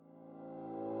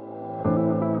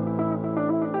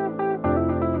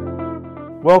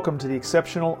Welcome to the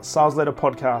Exceptional Sales Leader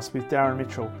Podcast with Darren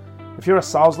Mitchell. If you're a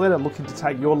sales leader looking to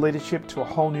take your leadership to a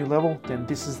whole new level, then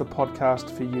this is the podcast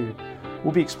for you.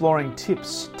 We'll be exploring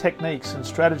tips, techniques, and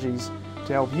strategies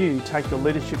to help you take your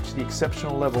leadership to the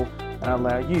exceptional level and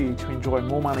allow you to enjoy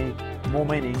more money, more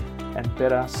meaning, and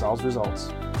better sales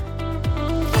results.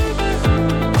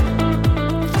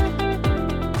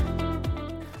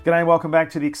 G'day and welcome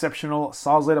back to the Exceptional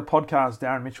Sales Leader Podcast.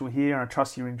 Darren Mitchell here, and I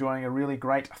trust you're enjoying a really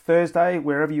great Thursday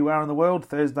wherever you are in the world.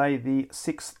 Thursday the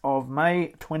 6th of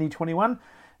May 2021,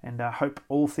 and I hope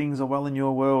all things are well in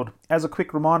your world. As a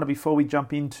quick reminder before we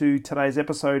jump into today's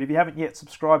episode, if you haven't yet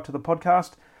subscribed to the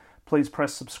podcast, please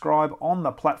press subscribe on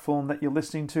the platform that you're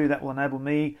listening to. That will enable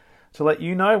me to let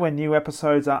you know when new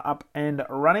episodes are up and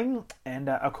running. And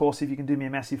of course, if you can do me a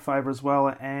massive favor as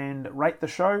well and rate the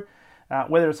show,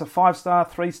 whether it's a 5-star,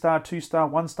 3-star, 2-star,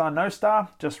 1-star, no star,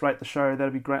 just rate the show.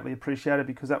 That'd be greatly appreciated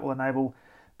because that will enable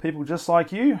people just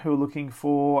like you who are looking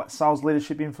for sales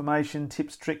leadership information,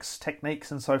 tips, tricks,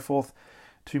 techniques, and so forth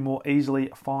to more easily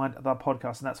find the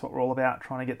podcast. And that's what we're all about,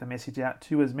 trying to get the message out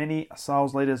to as many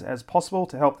sales leaders as possible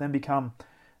to help them become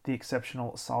the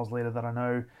exceptional sales leader that I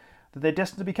know that they're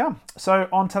destined to become. So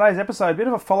on today's episode, a bit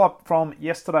of a follow-up from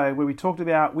yesterday where we talked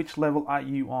about which level are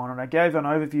you on, and I gave an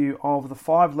overview of the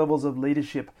 5 levels of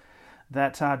leadership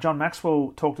that John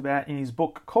Maxwell talked about in his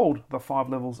book called The 5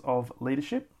 Levels of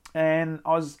Leadership. And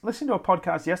I was listening to a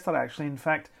podcast yesterday, actually. In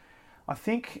fact, I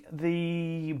think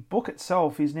the book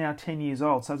itself is now 10 years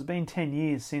old, so it's been 10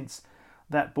 years since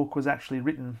that book was actually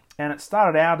written. And it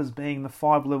started out as being the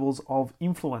 5 levels of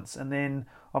influence, and then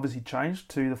obviously changed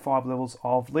to the 5 levels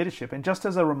of leadership. And just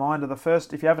as a reminder, the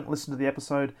first, if you haven't listened to the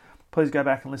episode, please go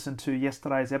back and listen to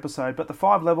yesterday's episode. But the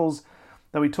 5 levels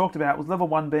that we talked about was level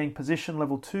 1 being position,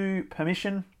 level 2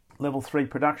 permission, level 3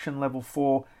 production, level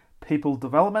 4 people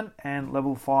development, and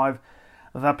level 5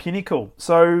 the pinnacle.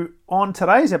 So on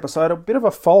today's episode, a bit of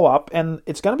a follow-up, and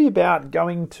it's going to be about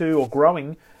going to or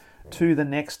growing to the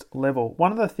next level.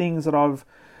 One of the things that I've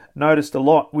noticed a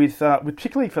lot with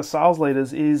particularly for sales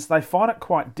leaders is they find it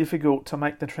quite difficult to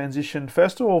make the transition,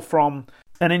 first of all, from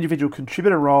an individual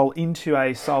contributor role into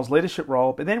a sales leadership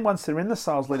role, but then once they're in the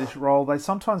sales leadership role, they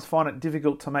sometimes find it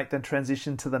difficult to make the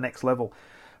transition to the next level.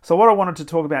 So what I wanted to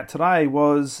talk about today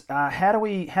was how do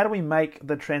we make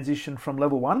the transition from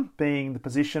level 1, being the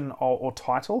position or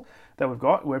title that we've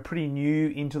got, we're pretty new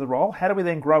into the role, how do we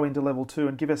then grow into level 2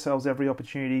 and give ourselves every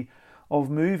opportunity of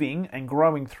moving and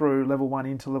growing through level 1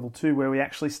 into level 2, where we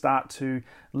actually start to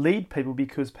lead people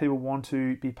because people want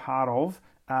to be part of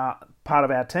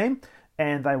our team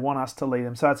and they want us to lead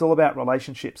them. So it's all about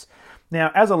relationships. Now,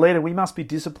 as a leader, we must be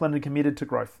disciplined and committed to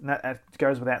growth. And that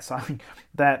goes without saying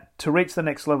that to reach the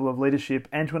next level of leadership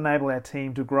and to enable our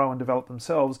team to grow and develop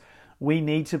themselves, we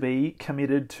need to be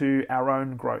committed to our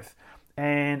own growth.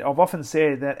 And I've often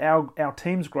said that our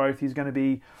team's growth is going to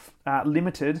be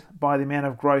limited by the amount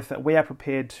of growth that we are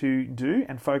prepared to do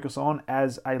and focus on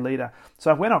as a leader.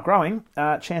 So if we're not growing,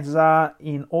 chances are,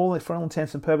 for all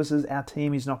intents and purposes, our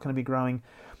team is not going to be growing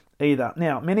either.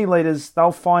 Now, many leaders,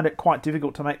 they'll find it quite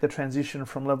difficult to make the transition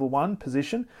from level 1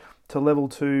 position to level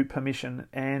 2 permission.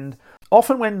 And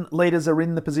often when leaders are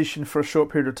in the position for a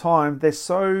short period of time, they're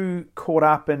so caught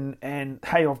up and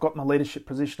hey, I've got my leadership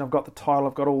position, I've got the title,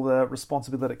 I've got all the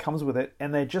responsibility that comes with it,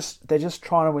 and they're just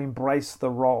trying to embrace the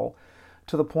role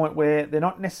to the point where they're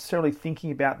not necessarily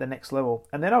thinking about the next level.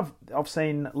 And then I've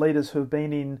seen leaders who have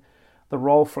been in the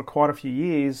role for quite a few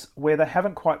years where they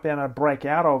haven't quite been able to break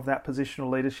out of that positional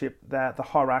leadership, the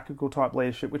hierarchical type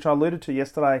leadership, which I alluded to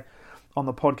yesterday on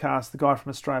the podcast. The guy from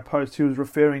Australia Post, who was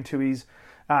referring to his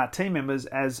team members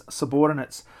as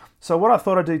subordinates. So what I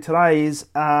thought I'd do today is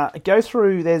go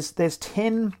through, there's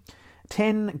 10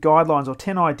 guidelines or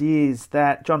 10 ideas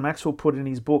that John Maxwell put in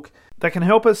his book that can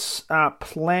help us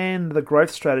plan the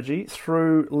growth strategy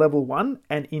through level 1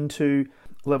 and into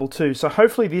level 2. So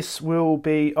hopefully this will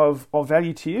be of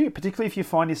value to you, particularly if you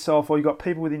find yourself or you've got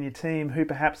people within your team who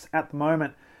perhaps at the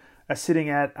moment are sitting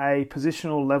at a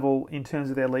positional level in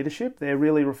terms of their leadership. They're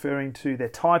really referring to their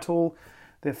title,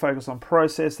 their focus on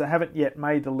process. They haven't yet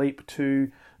made the leap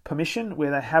to permission, where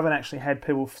they haven't actually had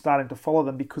people starting to follow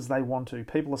them because they want to.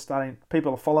 People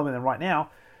are following them right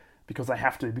now because they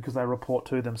have to, because they report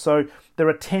to them. So there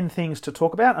are 10 things to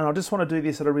talk about, and I just want to do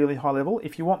this at a really high level.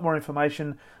 If you want more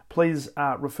information, please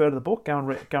refer to the book. Go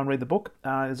and read the book.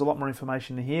 There's a lot more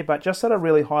information in here, but just at a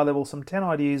really high level, some 10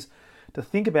 ideas to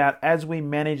think about as we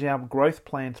manage our growth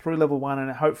plan through level 1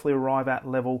 and hopefully arrive at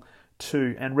level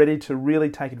 2 and ready to really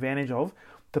take advantage of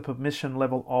the permission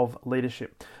level of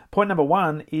leadership. Point number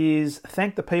 1 is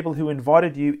thank the people who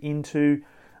invited you into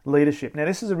leadership. Now,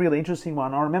 this is a really interesting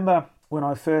one. I remember when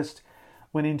I first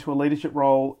went into a leadership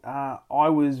role, I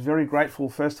was very grateful,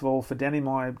 first of all, for Danny,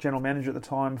 my general manager at the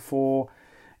time, for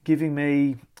giving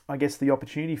me, I guess, the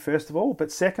opportunity, first of all.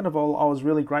 But second of all, I was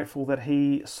really grateful that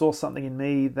he saw something in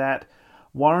me that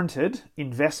warranted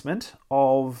investment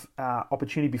of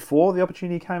opportunity before the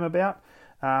opportunity came about,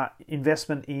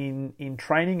 investment in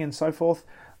training and so forth,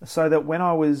 so that when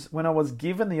I was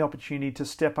given the opportunity to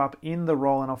step up in the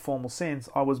role in a formal sense,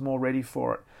 I was more ready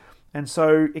for it. And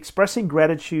so expressing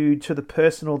gratitude to the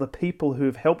person or the people who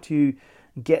have helped you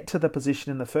get to the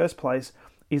position in the first place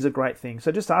is a great thing. So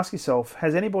just ask yourself,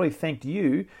 has anybody thanked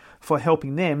you for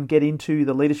helping them get into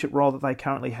the leadership role that they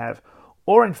currently have?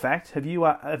 Or in fact, have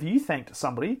you thanked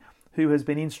somebody who has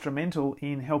been instrumental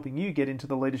in helping you get into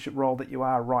the leadership role that you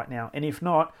are right now? And if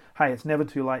not, hey, it's never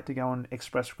too late to go and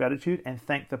express gratitude and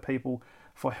thank the people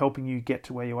for helping you get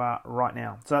to where you are right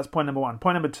now. So that's point number one.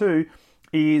 Point number two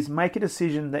is make a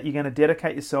decision that you're going to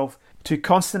dedicate yourself to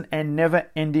constant and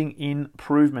never-ending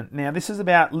improvement. Now, this is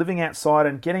about living outside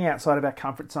and getting outside of our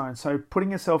comfort zone. So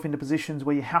putting yourself into positions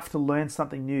where you have to learn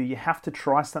something new, you have to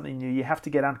try something new, you have to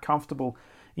get uncomfortable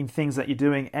in things that you're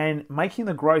doing, and making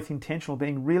the growth intentional,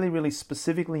 being really, really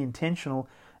specifically intentional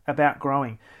about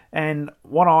growing. And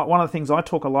one of the things I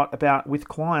talk a lot about with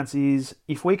clients is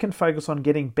if we can focus on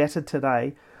getting better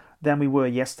today than we were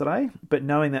yesterday, but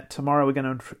knowing that tomorrow we're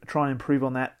going to try and improve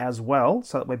on that as well,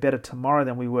 so that we're better tomorrow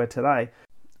than we were today,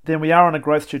 then we are on a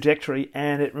growth trajectory,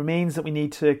 and it means that we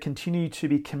need to continue to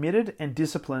be committed and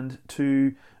disciplined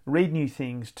to read new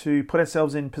things, to put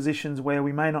ourselves in positions where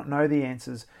we may not know the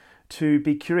answers, to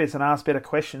be curious and ask better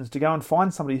questions, to go and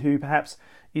find somebody who perhaps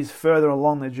is further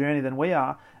along the journey than we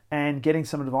are and getting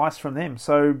some advice from them.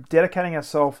 So dedicating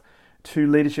ourselves to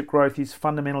leadership growth is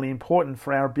fundamentally important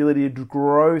for our ability to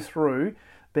grow through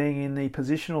being in the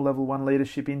positional level 1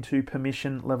 leadership into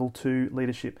permission level 2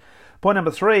 leadership. Point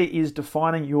number 3 is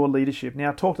defining your leadership. Now,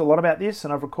 I've talked a lot about this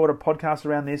and I've recorded podcasts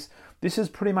around this. This is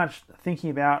pretty much thinking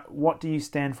about, what do you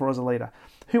stand for as a leader?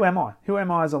 Who am I? Who am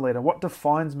I as a leader? What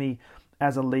defines me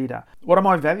as a leader? What are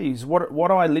my values? What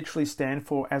do I literally stand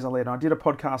for as a leader? I did a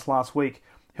podcast last week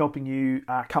helping you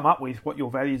come up with what your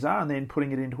values are and then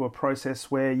putting it into a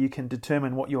process where you can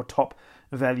determine what your top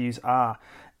values are.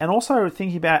 And also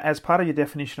thinking about, as part of your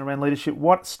definition around leadership,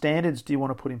 what standards do you want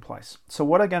to put in place? So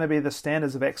what are going to be the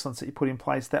standards of excellence that you put in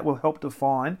place that will help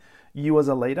define you as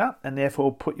a leader and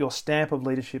therefore put your stamp of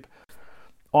leadership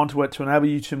onto it to enable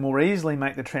you to more easily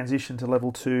make the transition to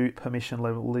level 2 permission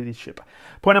level leadership.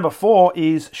 Point number 4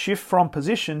 is shift from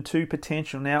position to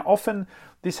potential. Now, often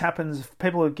this happens,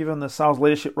 people are given the sales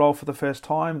leadership role for the first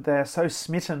time. They're so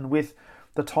smitten with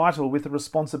the title, with the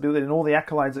responsibility and all the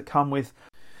accolades that come with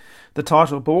the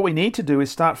title. But what we need to do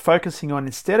is start focusing on,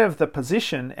 instead of the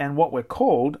position and what we're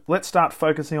called, let's start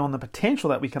focusing on the potential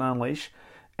that we can unleash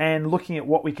and looking at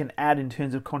what we can add in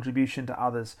terms of contribution to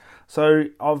others. So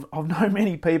I've known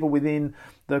many people within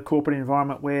the corporate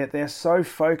environment where they're so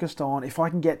focused on, if I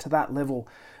can get to that level,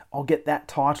 I'll get that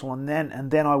title, and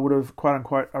then I would have, quote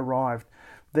unquote, arrived.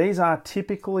 These are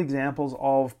typical examples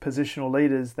of positional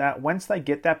leaders that once they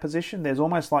get that position, there's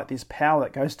almost like this power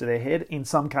that goes to their head in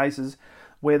some cases,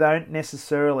 where they don't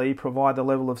necessarily provide the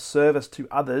level of service to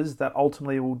others that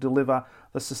ultimately will deliver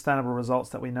the sustainable results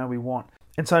that we know we want.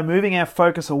 And so moving our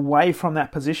focus away from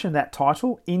that position, that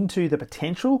title, into the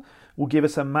potential will give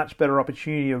us a much better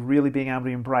opportunity of really being able to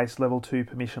embrace level 2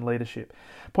 permission leadership.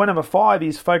 Point number 5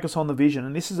 is focus on the vision.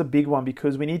 And this is a big one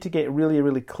because we need to get really,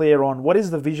 really clear on what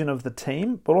is the vision of the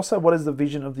team, but also what is the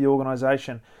vision of the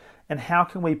organization, and how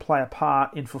can we play a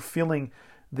part in fulfilling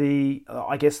the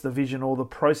vision, or the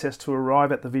process to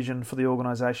arrive at the vision for the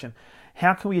organization.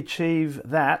 How can we achieve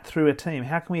that through a team?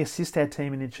 How can we assist our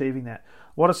team in achieving that?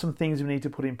 What are some things we need to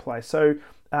put in place? So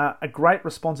a great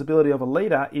responsibility of a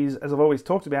leader is, as I've always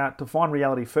talked about, to find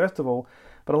reality first of all,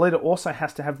 but a leader also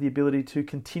has to have the ability to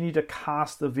continue to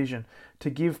cast the vision, to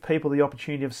give people the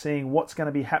opportunity of seeing what's going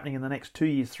to be happening in the next 2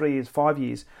 years, 3 years, 5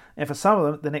 years, and for some of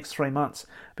them, the next 3 months,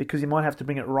 because you might have to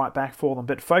bring it right back for them.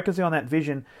 But focusing on that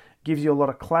vision gives you a lot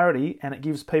of clarity, and it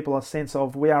gives people a sense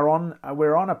of we're on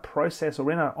a process,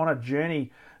 or on a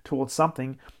journey towards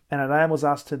something, and it enables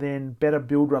us to then better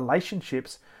build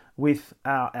relationships with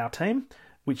our team,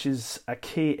 which is a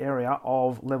key area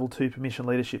of level 2 permission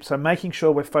leadership. So making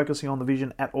sure we're focusing on the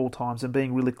vision at all times and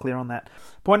being really clear on that.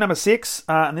 Point number 6,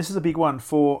 and this is a big one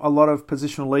for a lot of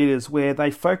positional leaders, where they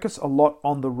focus a lot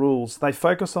on the rules. They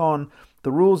focus on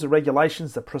the rules, the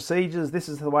regulations, the procedures. This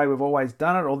is the way we've always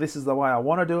done it, or this is the way I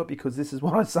want to do it because this is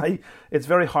what I say. It's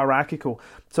very hierarchical.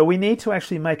 So we need to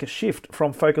actually make a shift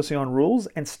from focusing on rules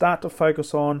and start to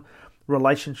focus on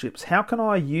relationships. How can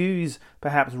I use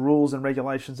perhaps rules and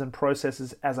regulations and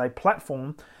processes as a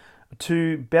platform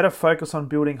to better focus on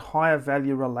building higher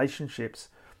value relationships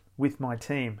with my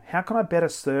team. How can I better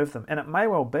serve them? And it may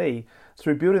well be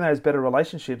through building those better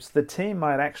relationships, the team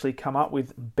might actually come up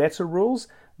with better rules,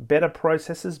 better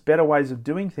processes, better ways of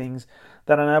doing things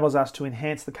that enables us to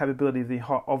enhance the capability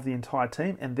of the entire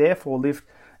team and therefore lift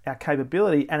our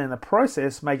capability and in the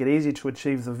process make it easier to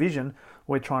achieve the vision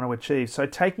we're trying to achieve. So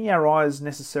taking our eyes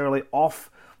necessarily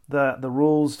off the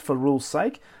rules for rules'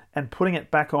 sake and putting it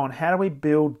back on how do we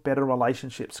build better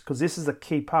relationships, because this is a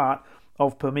key part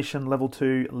of permission level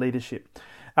 2 leadership.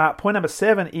 Point number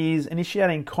 7 is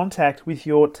initiating contact with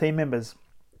your team members.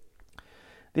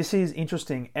 This is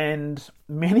interesting, and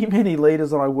many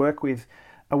leaders that I work with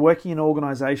are working in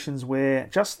organizations where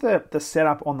just the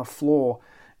setup on the floor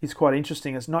is quite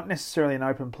interesting. It's not necessarily an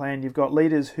open plan. You've got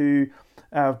leaders who,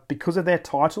 because of their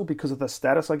title, because of the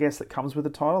status, I guess, that comes with the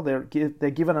title, they're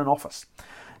given an office.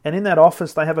 And in that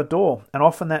office, they have a door, and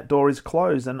often that door is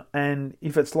closed. And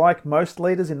if it's like most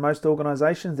leaders in most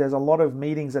organizations, there's a lot of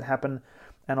meetings that happen,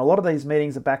 and a lot of these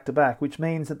meetings are back-to-back, which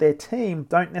means that their team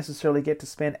don't necessarily get to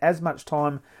spend as much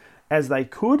time as they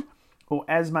could or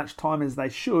as much time as they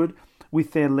should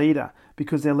with their leader,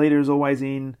 because their leader is always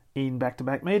in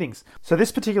back-to-back meetings. So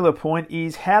this particular point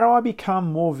is, how do I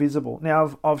become more visible?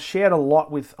 Now, I've shared a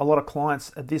lot with a lot of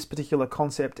clients at this particular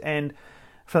concept, and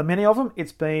for many of them,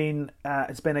 it's been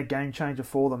a game changer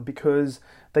for them, because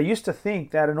they used to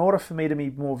think that in order for me to be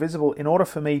more visible, in order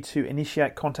for me to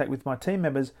initiate contact with my team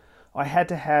members, I had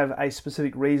to have a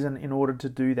specific reason in order to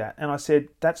do that. And I said,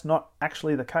 that's not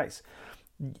actually the case.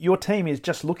 Your team is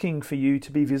just looking for you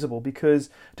to be visible, because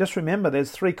just remember,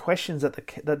 there's 3 questions that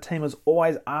the team is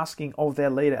always asking of their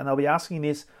leader, and they'll be asking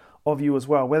this of you as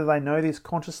well, whether they know this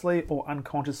consciously or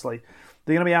unconsciously.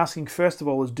 They're going to be asking, first of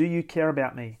all, is, do you care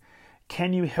about me?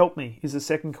 Can you help me is the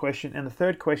second question. And the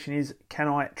third question is, can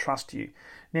I trust you?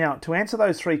 Now, to answer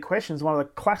those 3 questions, one of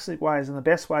the classic ways and the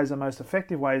best ways and most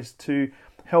effective ways to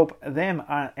help them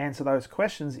answer those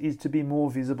questions is to be more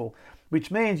visible,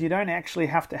 which means you don't actually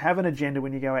have to have an agenda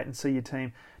when you go out and see your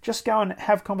team. Just go and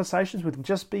have conversations with them.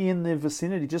 Just be in the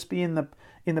vicinity. Just be in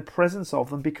the presence of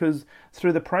them, because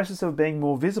through the process of being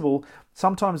more visible,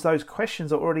 sometimes those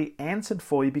questions are already answered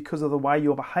for you because of the way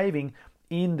you're behaving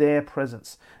in their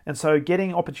presence. And so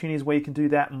getting opportunities where you can do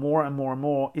that more and more and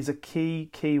more is a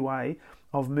key way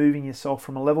of moving yourself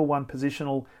from a level 1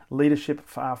 positional leadership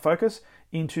focus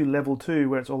into level 2,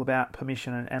 where it's all about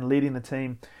permission and leading the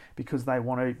team because they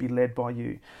want to be led by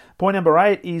you. Point number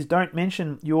 8 is, don't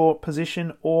mention your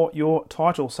position or your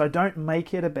title. So don't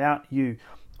make it about you.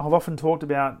 I've often talked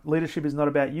about leadership is not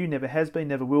about you, never has been,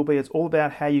 never will be. It's all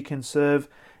about how you can serve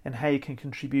and how you can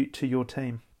contribute to your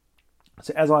team.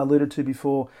 So as I alluded to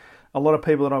before, a lot of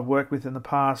people that I've worked with in the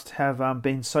past have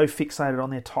been so fixated on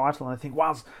their title, and they think,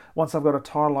 well, once I've got a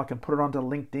title, I can put it onto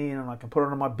LinkedIn and I can put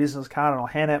it on my business card and I'll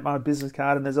hand out my business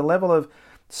card. And there's a level of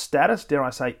status, dare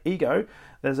I say, ego,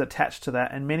 that is attached to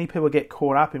that. And many people get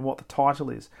caught up in what the title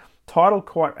is. Title,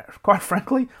 quite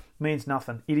frankly, means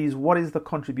nothing. It is, what is the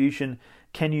contribution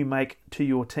can you make to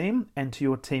your team and to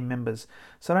your team members?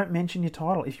 So don't mention your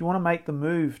title. If you want to make the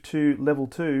move to level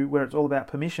 2, where it's all about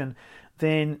permission,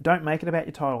 then don't make it about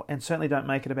your title, and certainly don't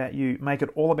make it about you. Make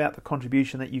it all about the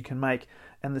contribution that you can make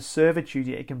and the servitude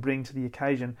you can bring to the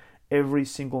occasion every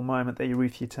single moment that you're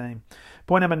with your team.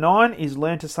 Point number 9 is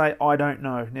learn to say, I don't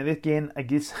know. Now, again, I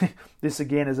guess this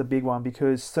again is a big one,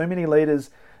 because so many leaders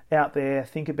out there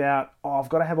think about, I've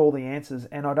got to have all the answers,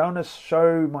 and I don't want to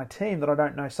show my team that I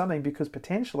don't know something, because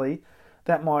potentially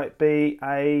that might be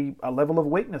a level of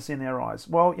weakness in their eyes.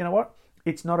 Well, you know what?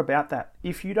 It's not about that.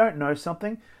 If you don't know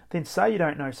something, then say you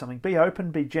don't know something. Be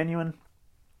open, be genuine,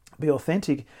 be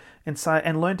authentic,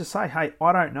 and learn to say, hey,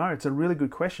 I don't know. It's a really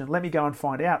good question. Let me go and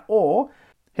find out. Or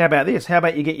how about this? How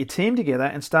about you get your team together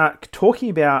and start talking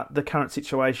about the current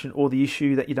situation or the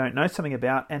issue that you don't know something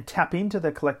about, and tap into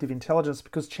the collective intelligence,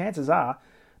 because chances are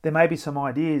there may be some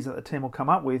ideas that the team will come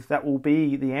up with that will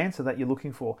be the answer that you're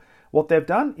looking for. What they've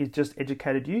done is just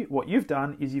educated you. What you've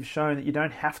done is you've shown that you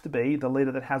don't have to be the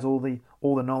leader that has all the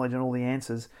knowledge and all the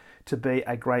answers to be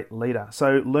a great leader.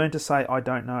 So learn to say, I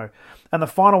don't know. And the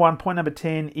final one, point number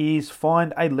 10, is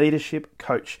find a leadership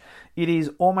coach. It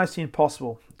is almost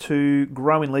impossible to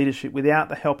grow in leadership without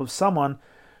the help of someone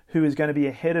who is going to be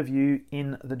ahead of you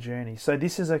in the journey. So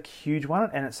this is a huge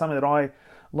one, and it's something that I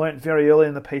learned very early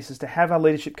in the piece, is to have a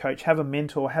leadership coach, have a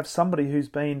mentor, have somebody who's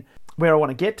been where I want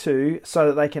to get to, so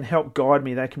that they can help guide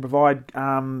me. They can provide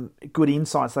good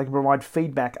insights. They can provide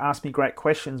feedback, ask me great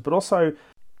questions, but also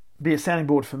be a sounding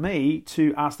board for me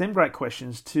to ask them great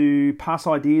questions, to pass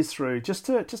ideas through, just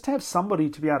to have somebody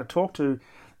to be able to talk to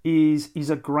is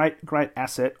a great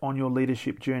asset on your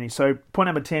leadership journey. So point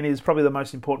number 10 is probably the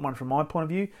most important one from my point of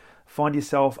view. Find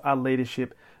yourself a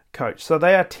leadership coach. So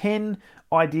they are 10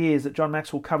 ideas that John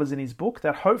Maxwell covers in his book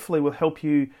that hopefully will help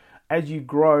you as you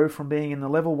grow from being in the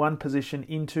level 1 position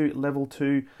into level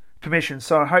 2 permission.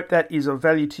 So I hope that is of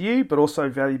value to you, but also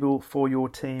valuable for your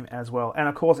team as well. And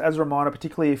of course, as a reminder,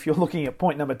 particularly if you're looking at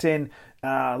point number 10,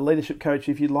 leadership coach,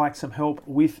 if you'd like some help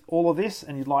with all of this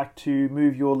and you'd like to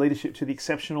move your leadership to the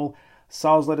exceptional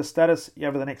sales leader status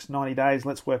over the next 90 days,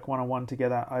 let's work one-on-one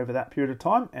together over that period of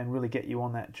time and really get you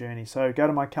on that journey. So go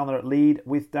to my calendar at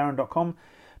leadwithdarren.com.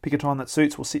 Pick a time that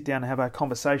suits. We'll sit down and have a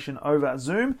conversation over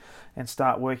Zoom and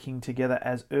start working together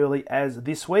as early as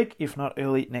this week, if not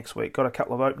early next week. Got a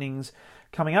couple of openings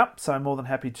coming up, so I'm more than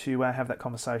happy to have that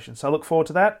conversation. So look forward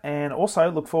to that, and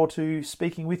also look forward to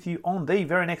speaking with you on the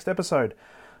very next episode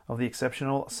of the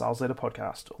Exceptional Sales Leader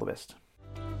Podcast. All the best.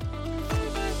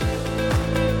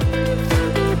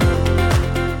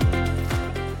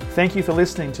 Thank you for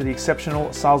listening to the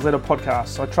Exceptional Sales Leader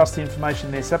Podcast. I trust the information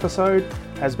in this episode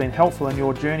has been helpful in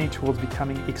your journey towards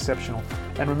becoming exceptional.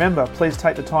 And remember, please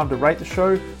take the time to rate the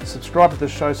show, subscribe to the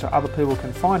show so other people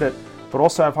can find it. But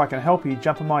also, if I can help you,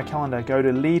 jump on my calendar, go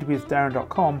to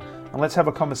leadwithdarren.com, and let's have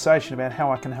a conversation about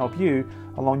how I can help you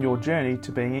along your journey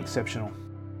to being exceptional.